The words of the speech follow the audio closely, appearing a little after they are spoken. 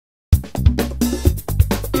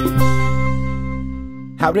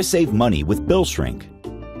How to save money with BillShrink.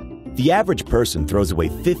 The average person throws away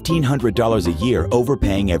 $1,500 a year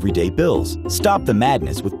overpaying everyday bills. Stop the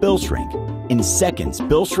madness with BillShrink. In seconds,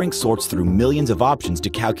 BillShrink sorts through millions of options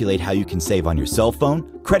to calculate how you can save on your cell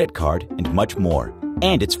phone, credit card, and much more.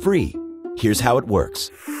 And it's free. Here's how it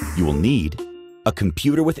works. You will need a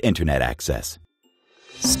computer with internet access.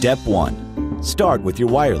 Step 1. Start with your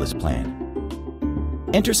wireless plan.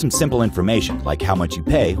 Enter some simple information like how much you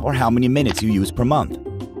pay or how many minutes you use per month.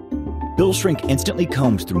 BillShrink instantly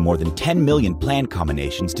combs through more than 10 million plan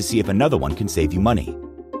combinations to see if another one can save you money.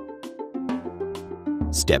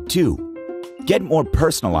 Step 2. Get more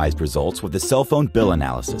personalized results with the cell phone bill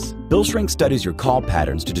analysis. BillShrink studies your call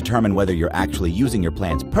patterns to determine whether you're actually using your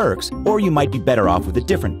plan's perks or you might be better off with a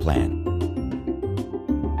different plan.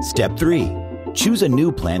 Step 3. Choose a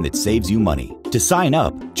new plan that saves you money. To sign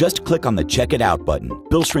up, just click on the Check It Out button.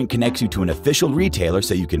 BillShrink connects you to an official retailer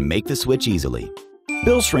so you can make the switch easily.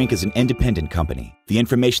 BillShrink is an independent company. The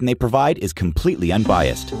information they provide is completely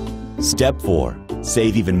unbiased. Step 4.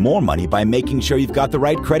 Save even more money by making sure you've got the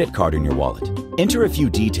right credit card in your wallet. Enter a few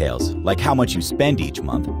details, like how much you spend each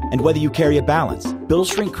month and whether you carry a balance.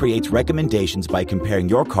 BillShrink creates recommendations by comparing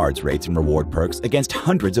your card's rates and reward perks against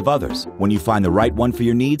hundreds of others. When you find the right one for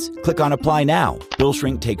your needs, click on Apply Now.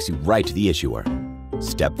 BillShrink takes you right to the issuer.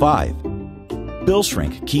 Step 5.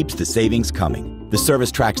 BillShrink keeps the savings coming. The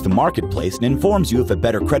service tracks the marketplace and informs you if a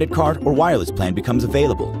better credit card or wireless plan becomes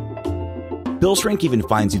available. BillShrink even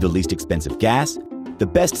finds you the least expensive gas, the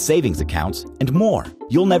best savings accounts, and more.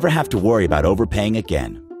 You'll never have to worry about overpaying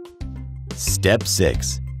again. Step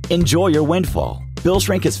 6. Enjoy your windfall.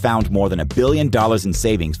 BillShrink has found more than $1 billion in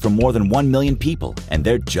savings for more than 1 million people, and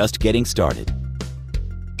they're just getting started.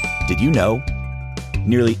 Did you know?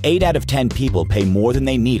 Nearly 8 out of 10 people pay more than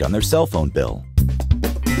they need on their cell phone bill.